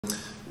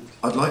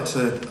I'd like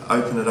to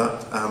open it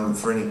up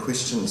for any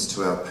questions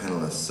to our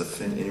panellists,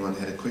 if anyone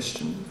had a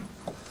question.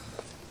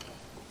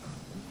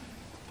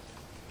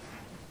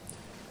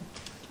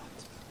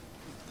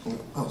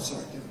 Oh,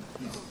 sorry.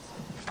 Yes.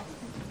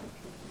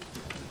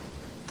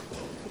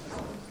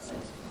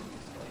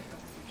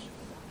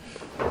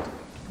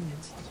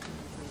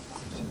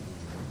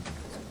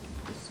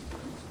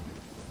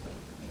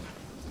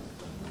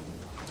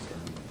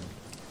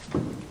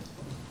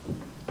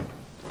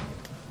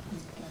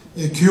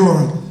 Yeah, kia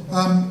ora.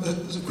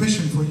 It's a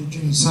question for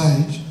Eugenie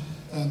Sage,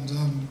 and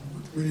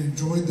really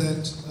enjoyed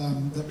that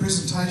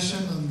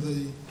presentation and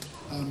the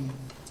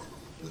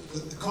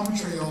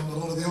commentary on a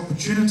lot of the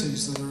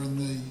opportunities that are in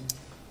the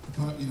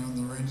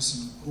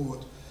Randerson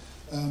report,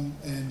 and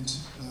in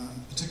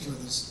particular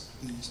the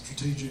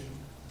Strategic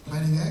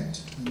Planning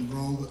Act and the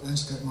role that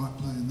landscape might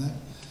play in that.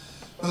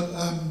 But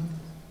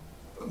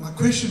my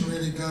question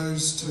really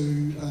goes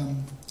to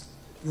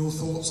your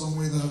thoughts on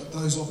whether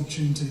those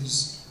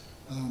opportunities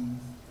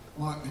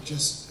might be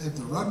just have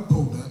the rug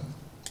pulled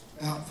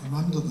out from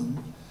under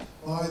them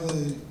by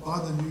the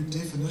new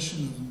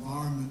definition of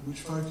environment,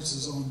 which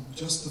focuses on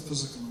just the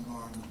physical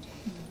environment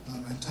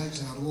and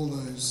takes out all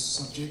those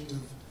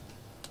subjective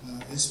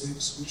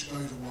aspects which go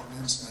to what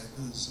landscape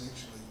is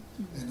actually,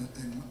 and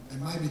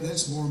maybe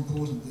that's more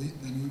important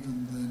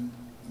than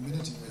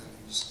amenity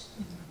values.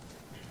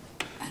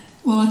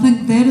 Well, I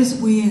think that is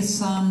where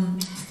some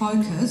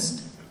focused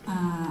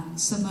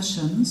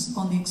submissions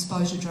on the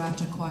exposure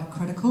draft are quite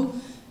critical,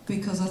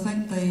 because I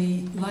think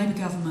the Labor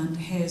government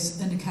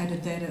has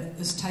indicated that it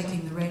is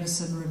taking the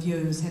Randerson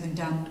review as having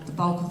done the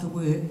bulk of the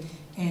work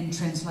and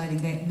translating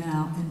that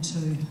now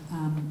into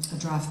a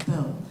draft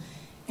bill.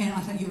 And I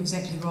think you're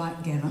exactly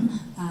right,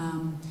 Gavin.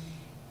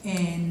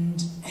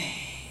 And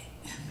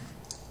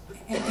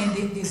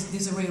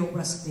there's a real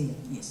risk there,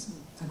 yes,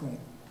 agreed.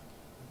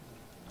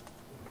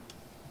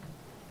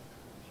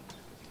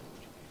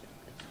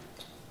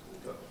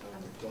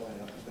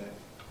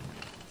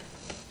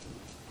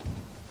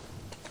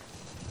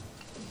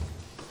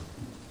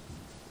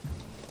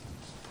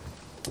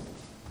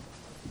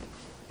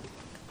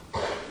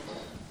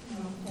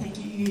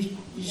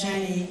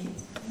 Eugenie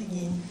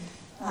again.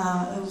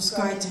 It was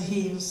great to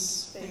hear your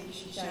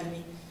speech,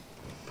 Eugenie.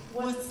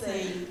 With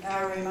the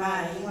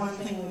RMA, one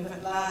thing we've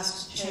at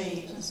last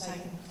achieved, it's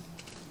taken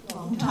a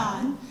long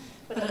time,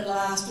 but at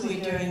last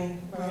we're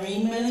doing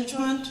marine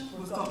management,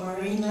 we've got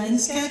marine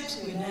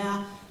landscapes, we're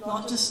now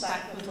not just stuck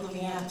with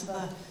looking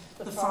after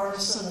the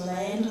forests and the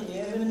land and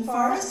the urban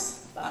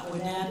forests, but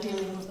we're now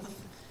dealing with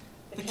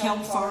the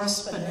kelp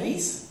forests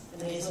beneath,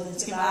 and there's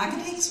landscape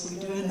architects, we're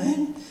doing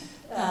that.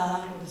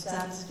 We've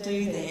started to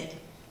do that.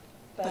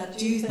 But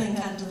do you think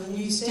under the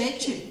new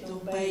statute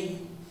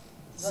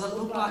does it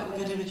look like we're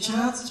going to have a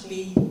chance to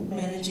be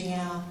managing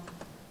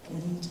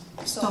and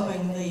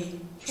stopping the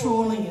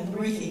trawling and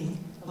wrecking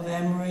of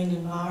our marine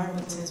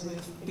environments as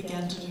we've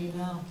begun to do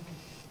now?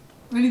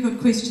 Really good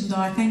question,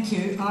 Di, thank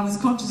you. I was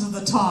conscious of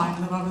the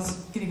time, and I was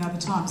getting over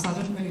time, so I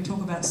didn't really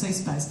talk about sea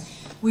space.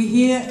 We're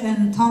here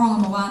in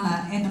Tauranga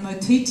Moana, and the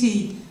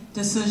Motiti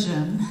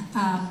decision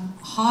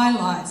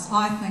highlights,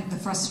 I think, the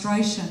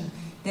frustration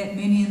that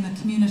many in the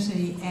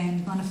community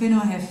and mana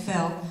whenua have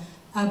felt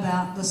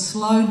about the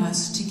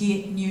slowness to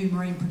get new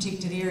marine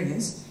protected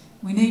areas.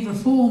 We need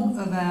reform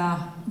of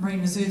our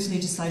marine reserves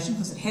legislation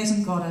because it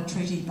hasn't got a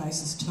treaty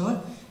basis to it,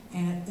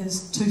 and it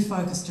is too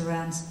focused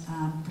around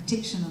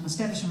protection and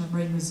establishment of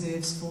marine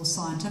reserves for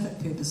scientific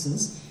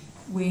purposes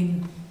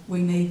when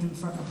we need them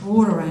for a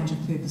broader range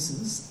of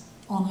purposes.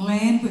 On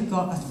land, we've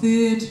got a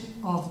third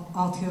of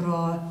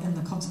Aotearoa in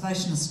the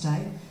conservation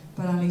estate,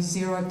 but only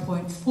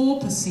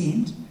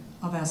 0.4%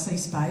 of our sea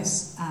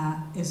space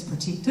is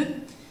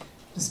protected,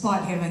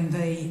 despite having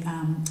the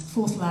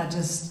fourth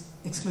largest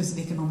exclusive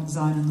economic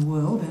zone in the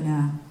world and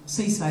our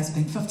sea space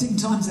being 15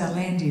 times our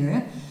land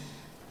area.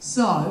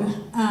 So,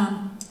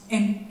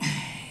 and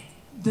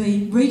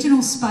the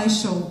regional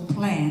spatial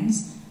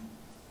plans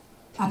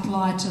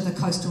apply to the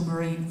coastal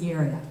marine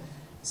area.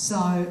 So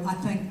I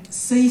think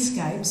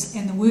seascapes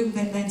and the work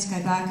that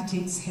landscape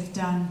architects have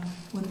done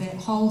with that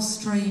whole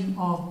stream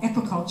of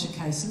aquaculture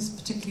cases,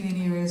 particularly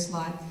in areas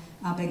like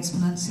Banks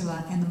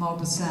Peninsula and the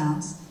Marlborough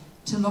Sounds,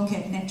 to look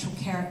at natural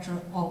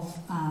character of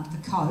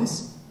the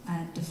coast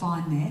and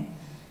define that.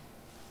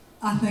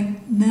 I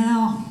think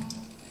now,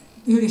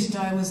 earlier today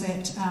I was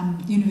at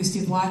University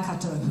of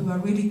Waikato, who are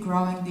really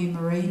growing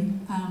their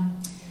marine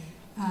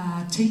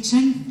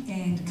teaching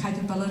and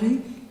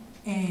capability,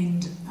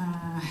 and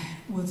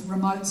with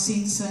remote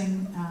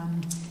sensing,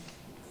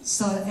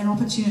 so an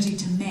opportunity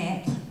to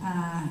map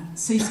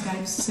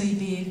seascapes,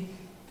 seabed,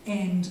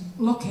 and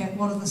look at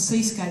what are the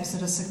seascapes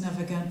that are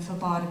significant for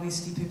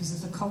biodiversity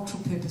purposes, for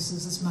cultural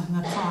purposes as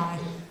Mahina Kai,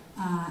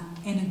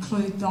 and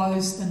include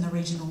those in the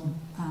regional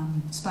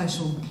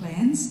spatial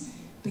plans,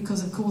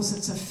 because of course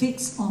its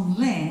effects on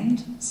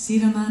land,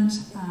 sediment,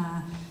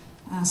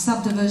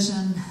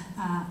 subdivision,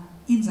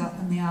 ends up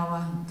in the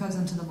awa, goes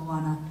into the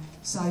moana.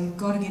 So you've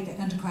got to get that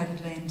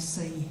integrated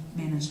land-sea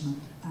management.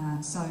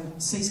 So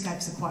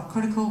seascapes are quite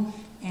critical,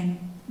 and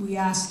we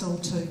are still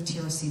too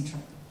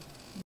terra-centric.